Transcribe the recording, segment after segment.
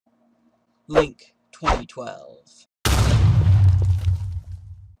Link 2012.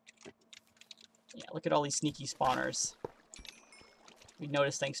 Yeah, look at all these sneaky spawners. We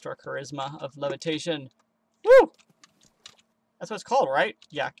noticed thanks to our charisma of levitation. Woo! That's what it's called, right?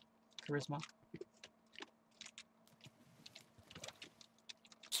 Yeah, charisma.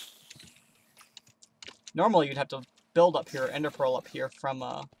 Normally you'd have to build up here, ender pearl up here from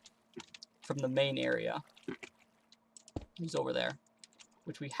the main area. He's over there,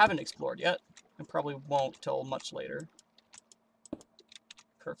 which we haven't explored yet, and probably won't till much later.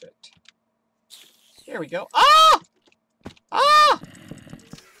 Perfect. There we go. Ah!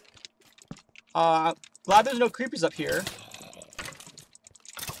 Ah! Glad there's no creepers up here.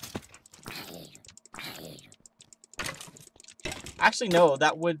 Actually, no,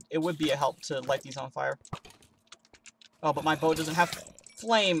 it would be a help to light these on fire. Oh, but my bow doesn't have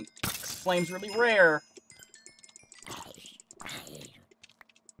flame. Flame's really rare.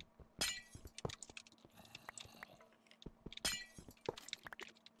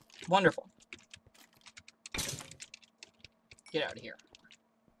 Wonderful. Get out of here.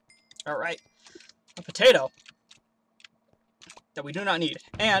 Alright. A potato. That we do not need.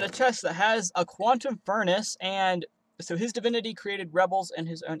 And a chest that has a quantum furnace, and so his divinity created rebels in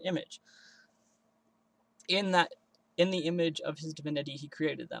his own image. In the image of his divinity, he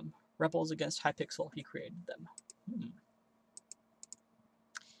created them. Rebels against Hypixel, he created them.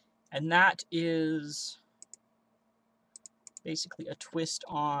 And that is basically a twist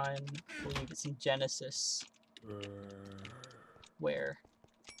on, I believe it's in Genesis, where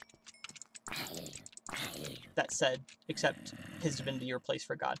that said, except his divinity replaced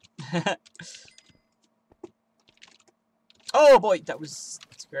for God. Oh boy, that's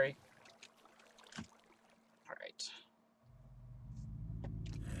very... Alright.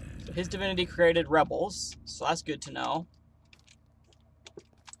 So his divinity created rebels, so that's good to know.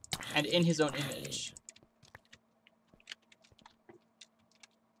 And in his own image.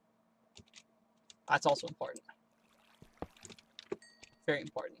 That's also important. Very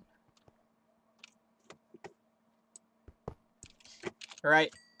important.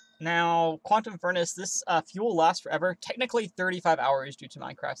 Alright, now, Quantum Furnace, this fuel lasts forever. Technically 35 hours due to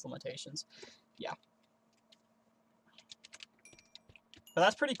Minecraft's limitations. Yeah. But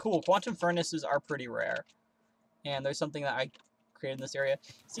that's pretty cool. Quantum Furnaces are pretty rare. And there's something that I created in this area.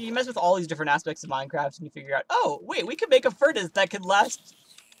 See, you mess with all these different aspects of Minecraft and you figure out, oh, wait, we could make a furnace that could last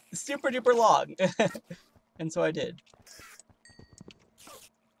super duper long. And so I did.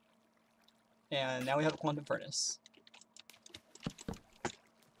 And now we have a Quantum Furnace.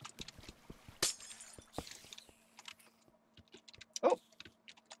 Oh,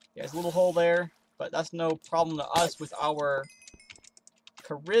 yeah, there's a little hole there, but that's no problem to us with our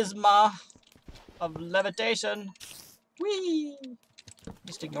charisma of levitation. Whee!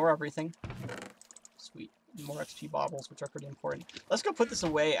 Just ignore everything. Sweet. More XP bottles, which are pretty important. Let's go put this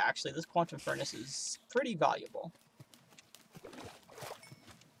away, actually. This Quantum Furnace is pretty valuable.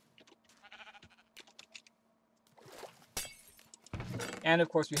 And, of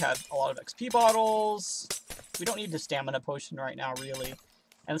course, we have a lot of XP bottles. We don't need the stamina potion right now, really.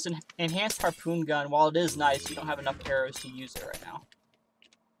 And this enhanced harpoon gun, while it is nice, we don't have enough arrows to use it right now.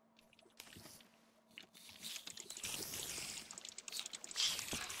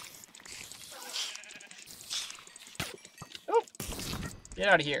 Oh! Get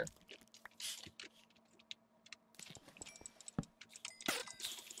out of here.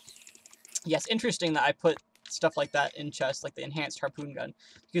 Yes, interesting that I put stuff like that in chests, like the enhanced harpoon gun,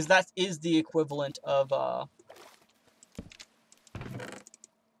 because that is the equivalent of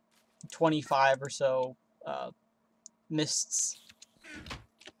 25 or so mists.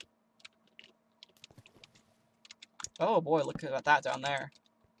 Oh boy, look at that down there.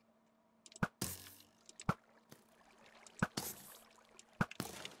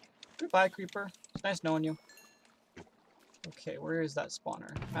 Goodbye, creeper. It's nice knowing you. Okay, where is that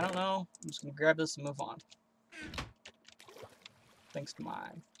spawner? I don't know. I'm just gonna grab this and move on. Thanks to my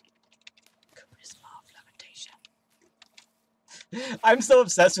charisma of levitation. I'm so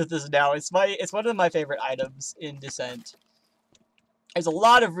obsessed with this now. It's one of my favorite items in Dissent. There's a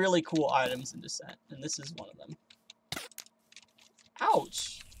lot of really cool items in Dissent, and this is one of them.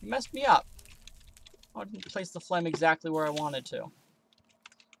 Ouch! You messed me up. I didn't place the flame exactly where I wanted to.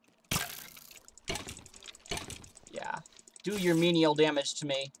 Yeah. Do your menial damage to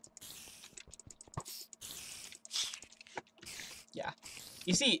me. Yeah.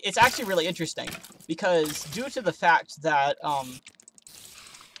 You see, it's actually really interesting, because due to the fact that,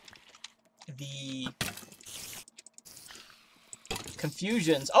 the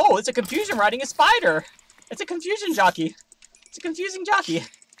confusions... Oh, it's a confusion riding a spider! It's a confusion jockey! It's a confusing jockey!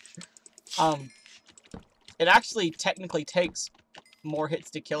 It actually technically takes more hits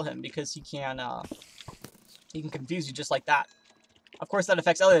to kill him because he can confuse you just like that. Of course, that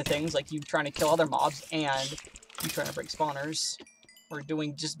affects other things, like you trying to kill other mobs and you trying to break spawners, or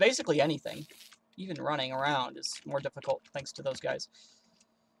doing just basically anything. Even running around is more difficult thanks to those guys.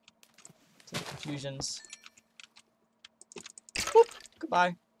 To the confusions. Boop.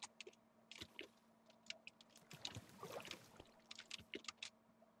 Goodbye.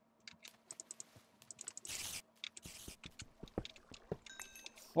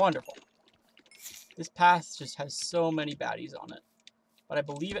 Wonderful. This path just has so many baddies on it. But I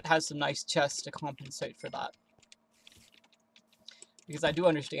believe it has some nice chests to compensate for that. Because I do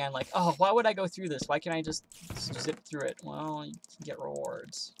understand, like, oh, why would I go through this? Why can't I just zip through it? Well, you can get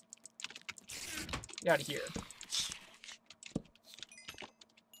rewards. Get out of here.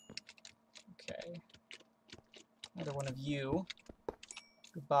 Okay. Another one of you.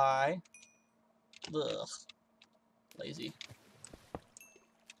 Goodbye. Ugh. Lazy.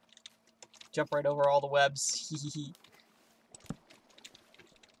 Jump right over all the webs.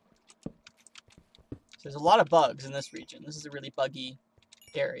 There's a lot of bugs in this region. This is a really buggy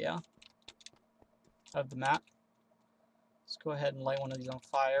area of the map. Let's go ahead and light one of these on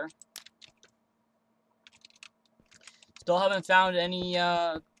fire. Still haven't found any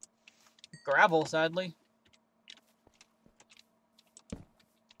gravel, sadly.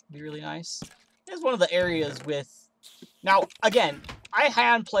 Be really nice. Here's one of the areas with. Now, again, I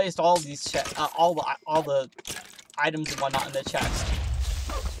hand placed all these all the items and whatnot in the chest.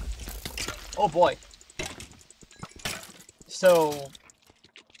 Oh boy. So,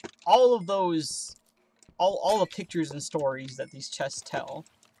 all of those, all the pictures and stories that these chests tell,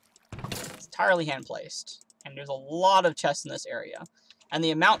 it's entirely hand-placed. And there's a lot of chests in this area. And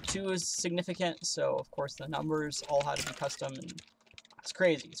the amount, too, is significant, so, of course, the numbers all had to be custom, and it's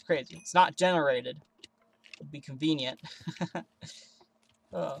crazy, it's crazy. It's not generated. It would be convenient.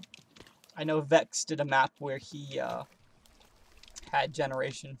 I know Vex did a map where he had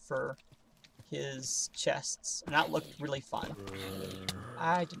generation for his chests, and that looked really fun.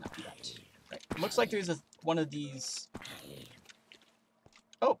 I did not do that. Right. Looks like there's one of these.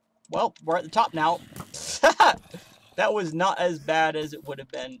 Oh, well, we're at the top now. That was not as bad as it would have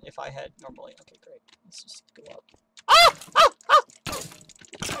been if I had normally. Okay, great. Let's just go up. Ah! Ah! Ah!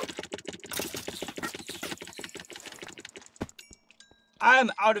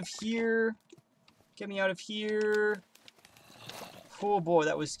 I'm out of here. Get me out of here. Oh boy,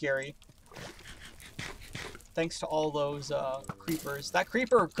 that was scary. Thanks to all those creepers. That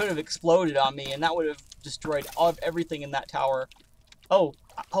creeper could have exploded on me, and that would have destroyed all of everything in that tower. Oh,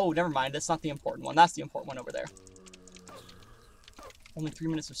 never mind. That's not the important one. That's the important one over there. Only 3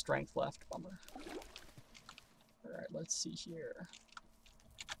 minutes of strength left. Bummer. Alright, let's see here.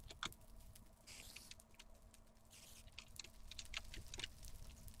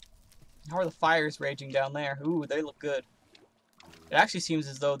 How are the fires raging down there? Ooh, they look good. It actually seems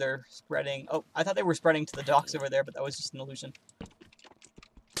as though they're spreading. Oh, I thought they were spreading to the docks over there, but that was just an illusion.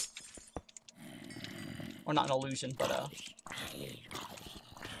 Or not an illusion, but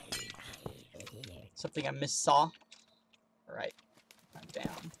something I missaw. Alright. I'm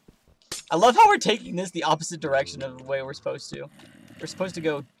down. I love how we're taking this the opposite direction of the way we're supposed to. We're supposed to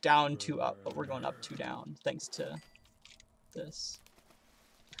go down, 2 up, but we're going up, 2 down, thanks to this.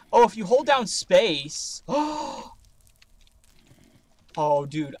 Oh, if you hold down space... Oh,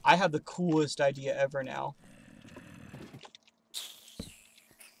 dude, I have the coolest idea ever now.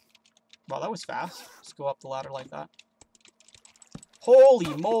 Wow, that was fast. Just go up the ladder like that.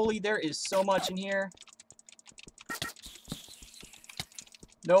 Holy moly, there is so much in here.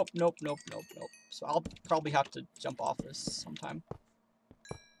 Nope, nope, nope, nope, nope. So I'll probably have to jump off this sometime.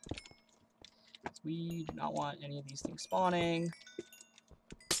 We do not want any of these things spawning.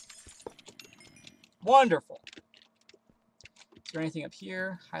 Wonderful. Is there anything up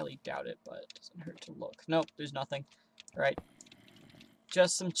here? Highly doubt it, but it doesn't hurt to look. Nope, there's nothing. Alright.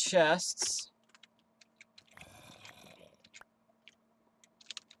 Just some chests.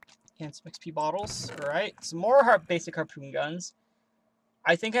 And some XP bottles. Alright. Some more basic harpoon guns.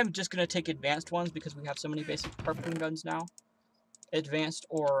 I think I'm just going to take advanced ones because we have so many basic harpoon guns now. Advanced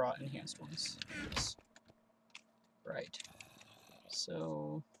or enhanced ones. Yes. Right.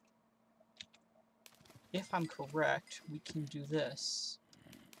 So... if I'm correct, we can do this.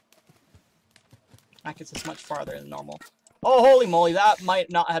 That gets us much farther than normal. Oh, holy moly, that might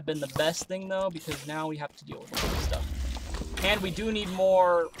not have been the best thing, though, because now we have to deal with all this stuff. And we do need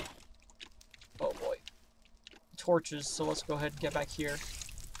more... oh, boy. Torches, so let's go ahead and get back here.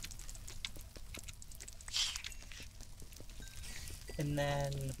 And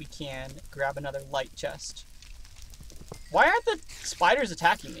then we can grab another light chest. Why aren't the spiders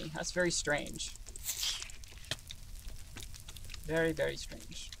attacking me? That's very strange. Very, very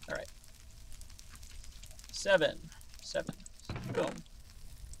strange. Alright. 7. Boom.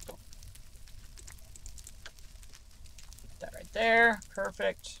 That right there.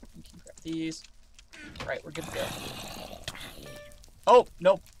 Perfect. We can grab these. Alright, we're good to go. Oh,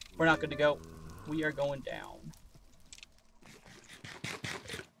 nope. We're not good to go. We are going down.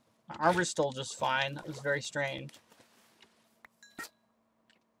 My armor's still just fine. That was very strange.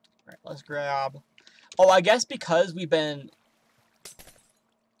 Alright, let's grab... Oh, I guess because we've been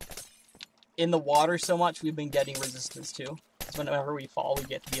in the water so much, we've been getting resistance too. Because whenever we fall, we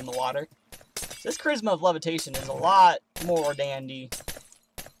get to be in the water. So this Charisma of Levitation is a lot more dandy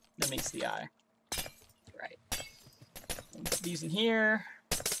than meets the eye. Right. Put these in here.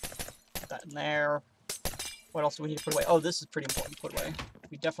 Put that in there. What else do we need to put away? Oh, this is pretty important to put away.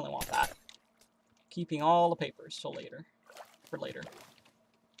 We definitely want that. Keeping all the papers till later. For later.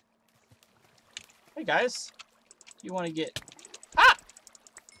 Hey guys. You want to get... Ah!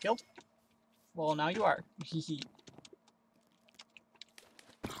 Killed? Well, now you are.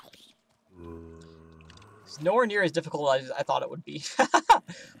 It's nowhere near as difficult as I thought it would be.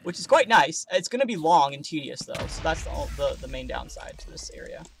 Which is quite nice. It's going to be long and tedious, though. So that's the main downside to this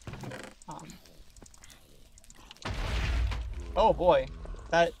area. Oh, boy.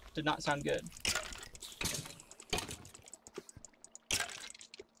 That did not sound good.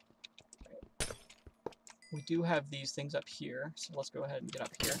 We do have these things up here. So let's go ahead and get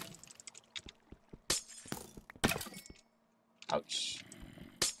up here. Ouch.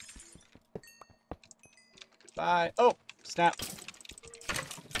 Bye. Oh, snap.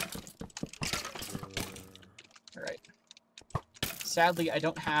 Alright. Sadly, I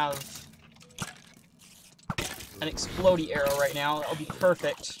don't have an explodey arrow right now. That'll be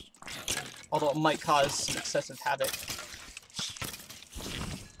perfect. Although it might cause some excessive havoc.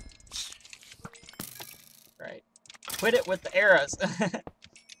 Right. Quit it with the arrows.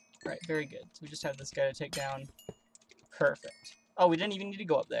 Right, very good. So we just have this guy to take down. Perfect. Oh, we didn't even need to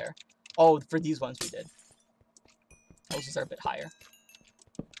go up there. Oh, for these ones we did. Those are a bit higher.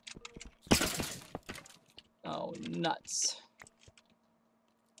 Oh, nuts.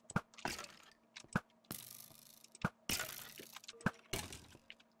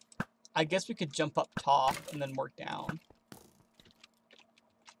 I guess we could jump up top and then work down.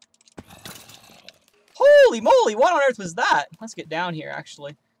 Holy moly, what on earth was that? Let's get down here,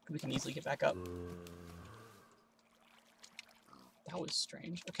 actually. We can easily get back up. That was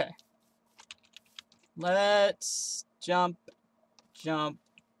strange. Okay. Let's jump, jump,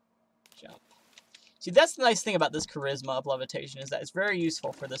 jump. See, that's the nice thing about this Charisma of Levitation, is that it's very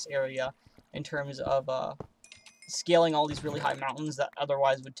useful for this area in terms of scaling all these really high mountains that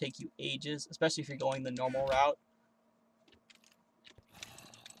otherwise would take you ages, especially if you're going the normal route.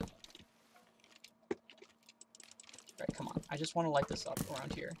 Alright, come on. I just want to light this up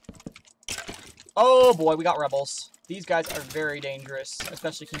around here. Oh boy, we got rebels. These guys are very dangerous,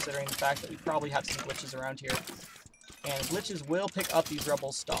 especially considering the fact that we probably have some glitches around here. And glitches will pick up these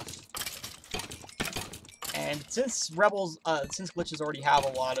rebels stuff. And since glitches already have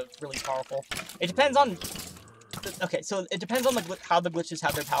a lot of really powerful... It depends on... Okay, so it depends on how the glitches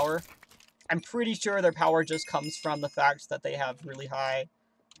have their power. I'm pretty sure their power just comes from the fact that they have really high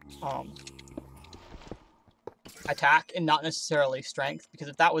attack and not necessarily strength. Because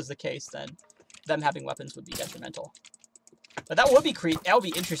if that was the case, then them having weapons would be detrimental. But that would be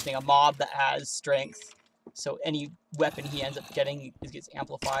interesting, a mob that has strength. So any weapon he ends up getting gets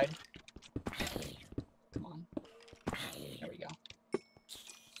amplified. Come on. There we go.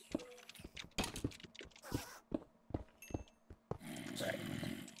 Right.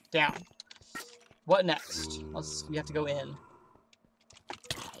 Down. What next? We have to go in.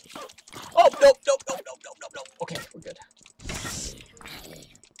 Oh, nope. Okay, we're good.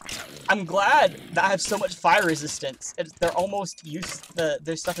 I'm glad that I have so much fire resistance. They're almost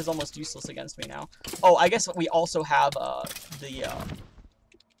their stuff is almost useless against me now. Oh, I guess we also have the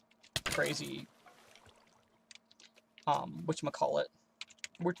crazy whatchamacallit,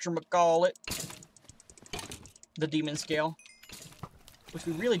 the demon scale, which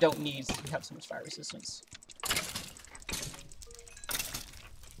we really don't need since we have so much fire resistance.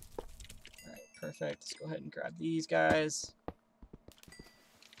 All right, perfect. Let's go ahead and grab these guys.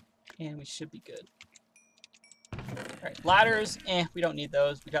 And we should be good. Alright, ladders, we don't need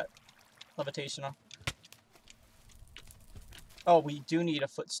those. We got levitation. Oh, we do need a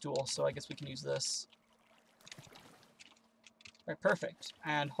footstool, so I guess we can use this. Alright, perfect.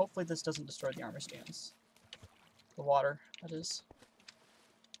 And hopefully this doesn't destroy the armor stands. The water, that is.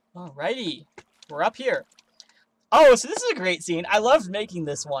 Alrighty. We're up here. Oh, so this is a great scene. I loved making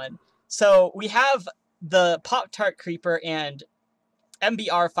this one. So we have the Pop-Tart Creeper and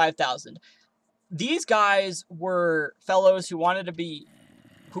MBR 5000. These guys were fellows who wanted to be,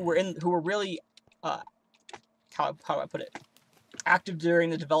 who were really, how do I put it, active during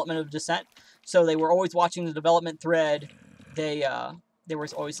the development of Dissent. So they were always watching the development thread. They were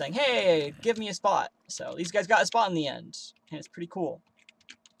always saying, "Hey, give me a spot." So these guys got a spot in the end, and it's pretty cool.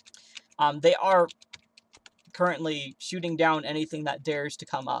 They are currently shooting down anything that dares to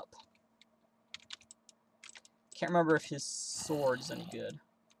come up. Can't remember if his sword is any good.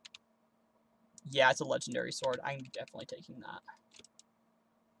 Yeah, it's a legendary sword. I'm definitely taking that.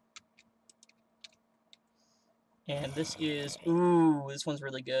 And this is... Ooh, this one's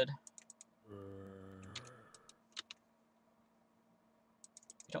really good.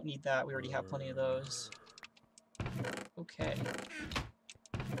 We don't need that. We already have plenty of those. Okay.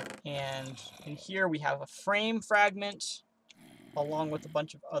 And in here we have a frame fragment, along with a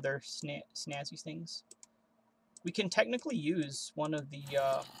bunch of other snazzy things. We can technically use one of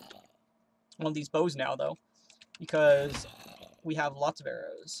these bows now, though, because we have lots of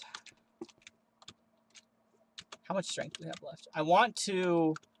arrows. How much strength do we have left? I want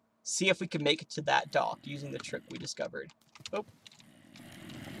to see if we can make it to that dock using the trick we discovered. Oh.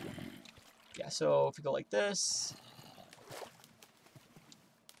 Yeah, so if we go like this...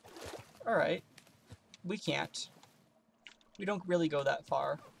 Alright. We can't. We don't really go that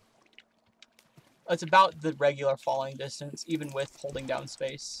far. It's about the regular falling distance, even with holding down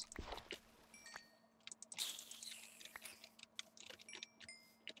space.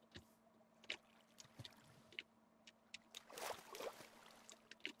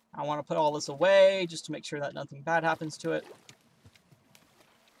 I want to put all this away, just to make sure that nothing bad happens to it.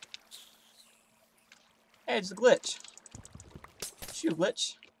 Hey, it's a glitch. Shoot,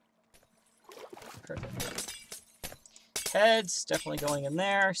 glitch. Perfect. Heads, definitely going in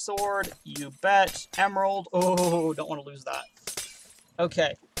there. Sword, you bet. Emerald, oh, don't want to lose that.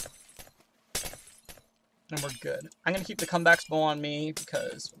 Okay. And we're good. I'm going to keep the comeback bow on me,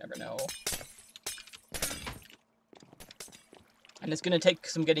 because we never know. And it's going to take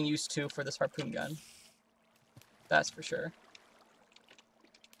some getting used to for this harpoon gun. That's for sure.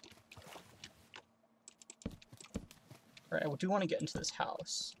 Alright, I do want to get into this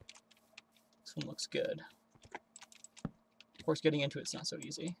house. This one looks good. Of course, getting into it's not so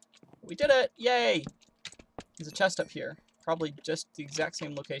easy. We did it! Yay! There's a chest up here. Probably just the exact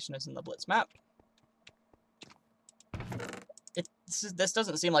same location as in the Blitz map. This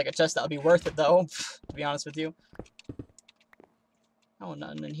doesn't seem like a chest that would be worth it, though, to be honest with you. Oh,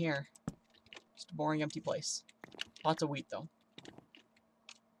 nothing in here. Just a boring, empty place. Lots of wheat, though.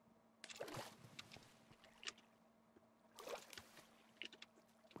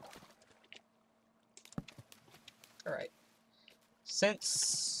 Alright.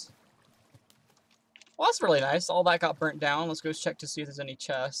 Since... Well, that's really nice. All that got burnt down. Let's go check to see if there's any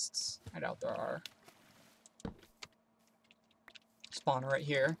chests. I doubt there are. Spawner right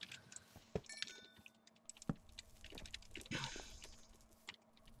here.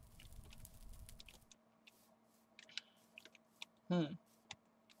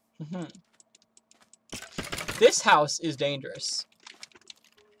 This house is dangerous.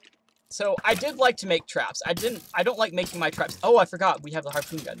 So I did like to make traps. I don't like making my traps... Oh, I forgot. We have the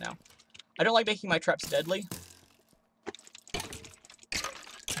harpoon gun now. I don't like making my traps deadly.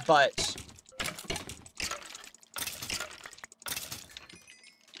 But...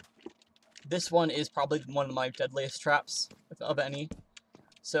 this one is probably one of my deadliest traps, of any.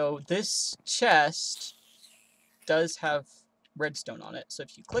 So this chest does have redstone on it. So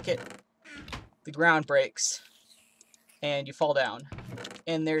if you click it, the ground breaks and you fall down.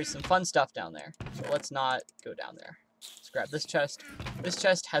 And there's some fun stuff down there. So let's not go down there. Let's grab this chest. This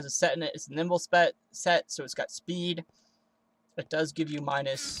chest has a set in it. It's a nimble set, so it's got speed. It does give you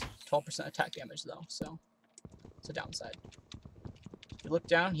minus 12% attack damage, though, so it's a downside. If you look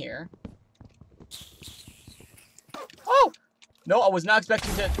down here... Oh! No, I was not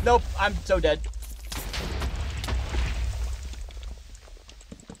expecting to... Nope, I'm so dead.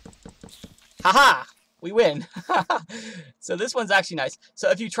 Haha! We win. So this one's actually nice. So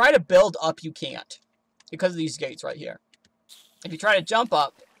if you try to build up, you can't. Because of these gates right here. If you try to jump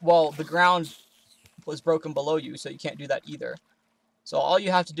up, well, the ground was broken below you, so you can't do that either. So all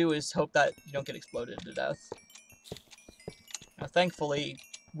you have to do is hope that you don't get exploded to death. Now, thankfully,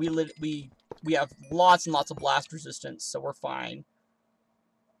 we have lots and lots of blast resistance, so we're fine.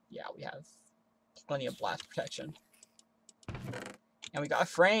 Yeah, we have plenty of blast protection. And we got a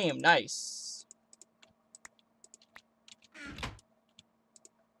frame. Nice.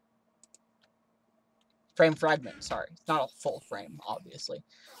 Frame fragment, sorry. It's not a full frame, obviously.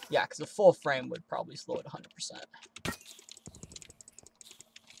 Yeah, because a full frame would probably slow it 100%.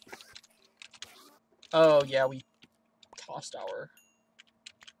 Oh, yeah, we tossed our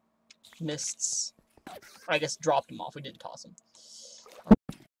mists. I guess dropped them off. We didn't toss them.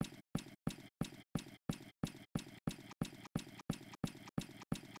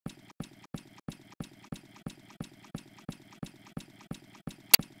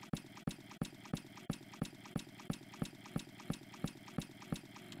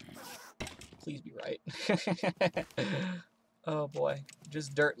 Please be right. Oh boy.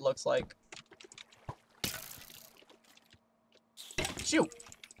 Just dirt looks like. Shoot!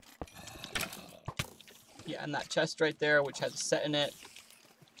 Yeah, and that chest right there, which has a set in it.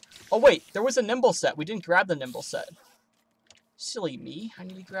 Oh wait, there was a nimble set. We didn't grab the nimble set. Silly me. I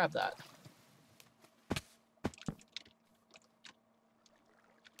need to grab that.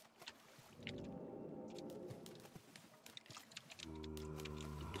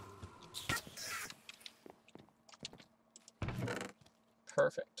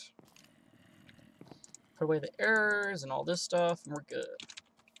 Perfect. Put away the errors and all this stuff, and we're good.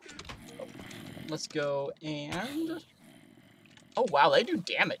 Oh, let's go and... Oh wow, they do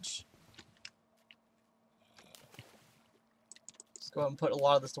damage. Let's go ahead and put a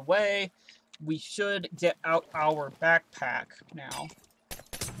lot of this away. We should get out our backpack now.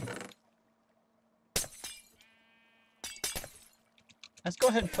 Let's go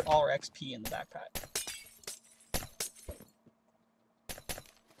ahead and put all our XP in the backpack.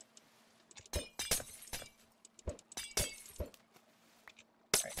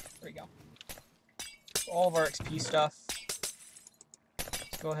 Alright, there we go. So all of our XP stuff.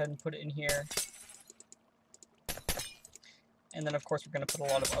 Let's go ahead and put it in here. And then, of course, we're going to put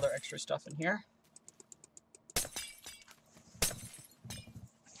a lot of other extra stuff in here.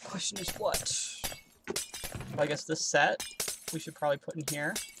 Question is what? Well, I guess this set we should probably put in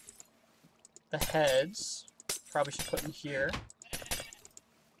here. The heads probably should put in here.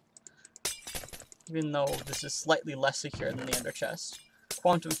 Even though this is slightly less secure than the ender chest.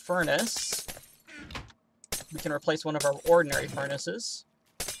 Quantum furnace. We can replace one of our ordinary furnaces.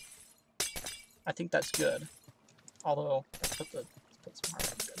 I think that's good. Although, let's put some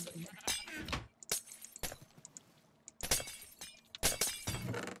hard goods in here.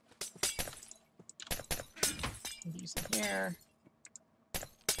 These in here.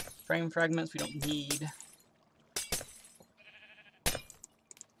 Frame fragments we don't need.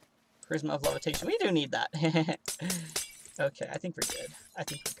 Charisma of levitation. We do need that. Okay, I think we're good. I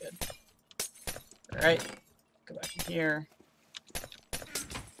think we're good. Alright. Go back in here.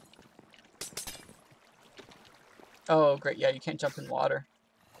 Oh, great. Yeah, you can't jump in water.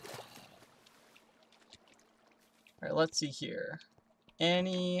 Alright, let's see here.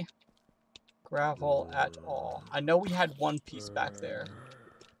 Any gravel at all? I know we had one piece back there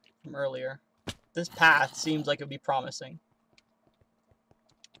from earlier. This path seems like it would be promising.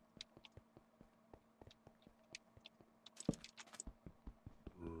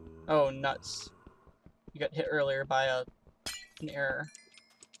 Oh, nuts. You got hit earlier by an error.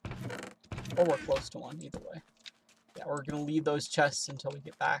 Or we're close to one, either way. Yeah, we're going to leave those chests until we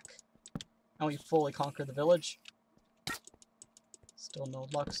get back. And we fully conquer the village. Still no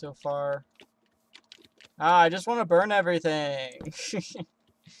luck so far. Ah, I just want to burn everything.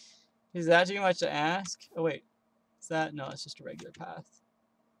 Is that too much to ask? Oh, wait. Is that? No, it's just a regular path.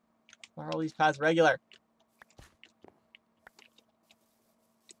 Why are all these paths regular?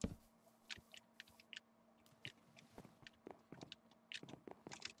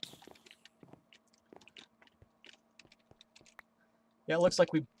 Yeah, it looks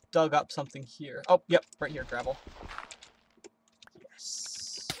like we dug up something here. Oh, yep, right here, gravel.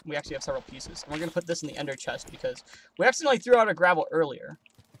 Yes. We actually have several pieces. And we're going to put this in the ender chest because we accidentally threw out a gravel earlier.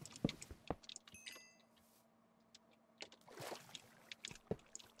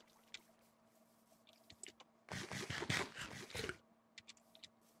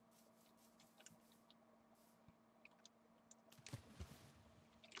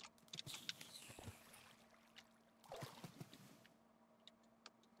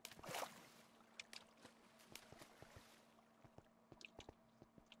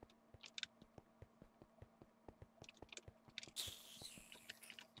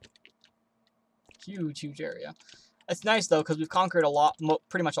 Huge, huge area. It's nice, though, because we've conquered a lot,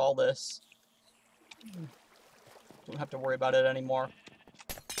 pretty much all this. Don't have to worry about it anymore.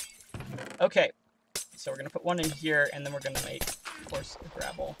 Okay, so we're going to put one in here, and then we're going to make, of course, a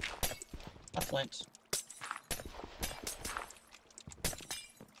gravel, a flint.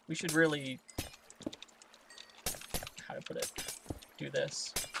 We should really, how to put it, do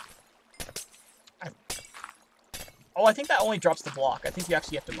this. Oh, I think that only drops the block. I think you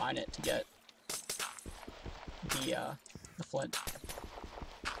actually have to mine it to get the flint.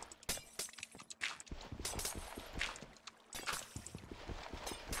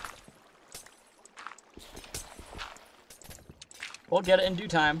 We'll get it in due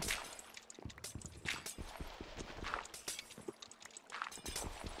time.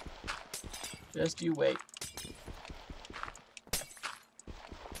 Just you wait.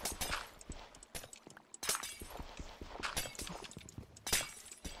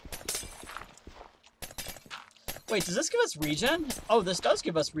 Wait, does this give us regen? Oh, this does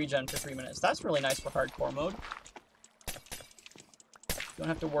give us regen for 3 minutes. That's really nice for hardcore mode. Don't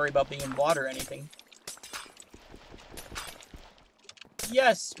have to worry about being in water or anything.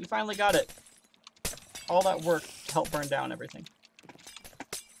 Yes, we finally got it. All that work to help burn down everything.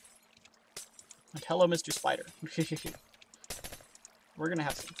 And hello, Mr. Spider. We're gonna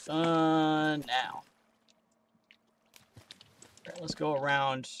have some fun now. Alright, let's go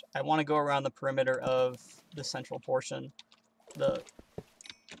around. I want to go around the perimeter of the central portion.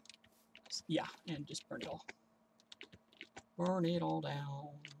 Yeah, and just burn it all. Burn it all down.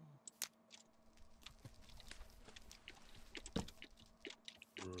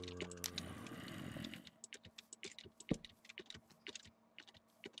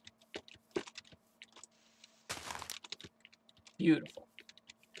 Beautiful.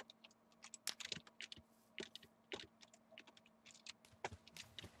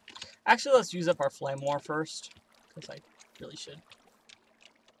 Actually, let's use up our flame war first, because I really should.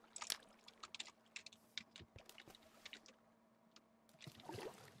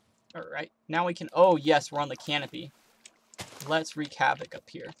 Alright, now we can... Oh, yes, we're on the canopy. Let's wreak havoc up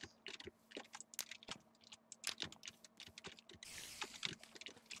here.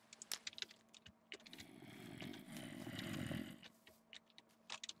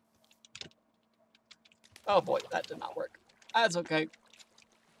 Oh boy, that did not work. That's okay.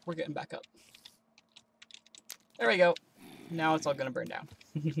 We're getting back up. There we go. Now it's all gonna burn down.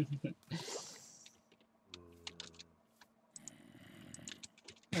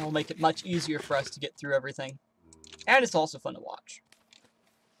 It'll make it much easier for us to get through everything. And it's also fun to watch.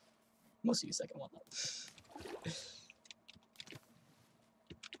 Mostly the second one, though.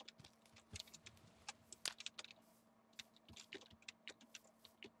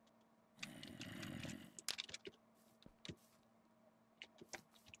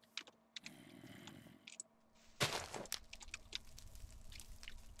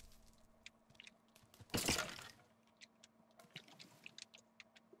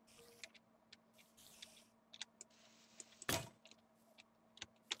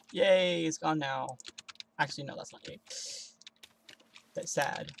 Yay, it's gone now. Actually, no, that's not yay. That's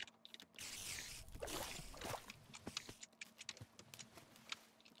sad.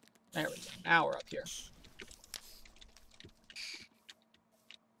 There we go. Now we're up here.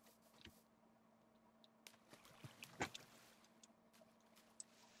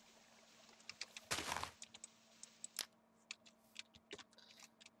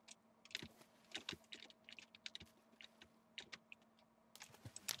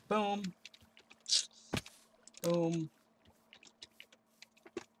 Boom. Boom.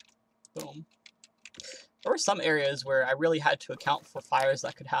 Boom. There were some areas where I really had to account for fires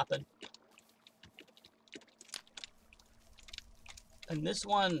that could happen. And this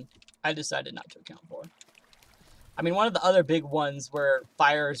one, I decided not to account for. I mean, one of the other big ones where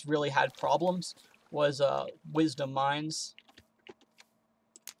fires really had problems was Wisdom Mines.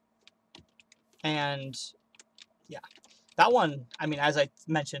 And, yeah. That one, I mean, as I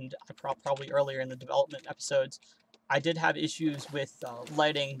mentioned probably earlier in the development episodes, I did have issues with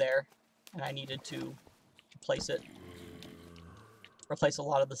lighting there, and I needed to replace it. Replace a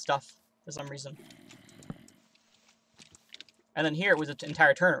lot of the stuff for some reason. And then here it was an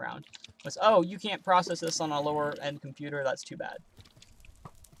entire turnaround. It was, oh, you can't process this on a lower end computer, that's too bad.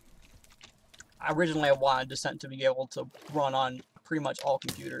 Originally I wanted Dissent to be able to run on pretty much all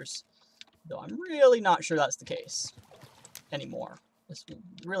computers, though I'm really not sure that's the case anymore. This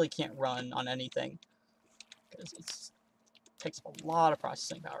really can't run on anything, because it takes up a lot of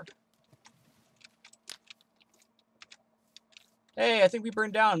processing power. Hey, I think we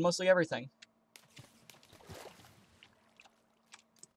burned down mostly everything.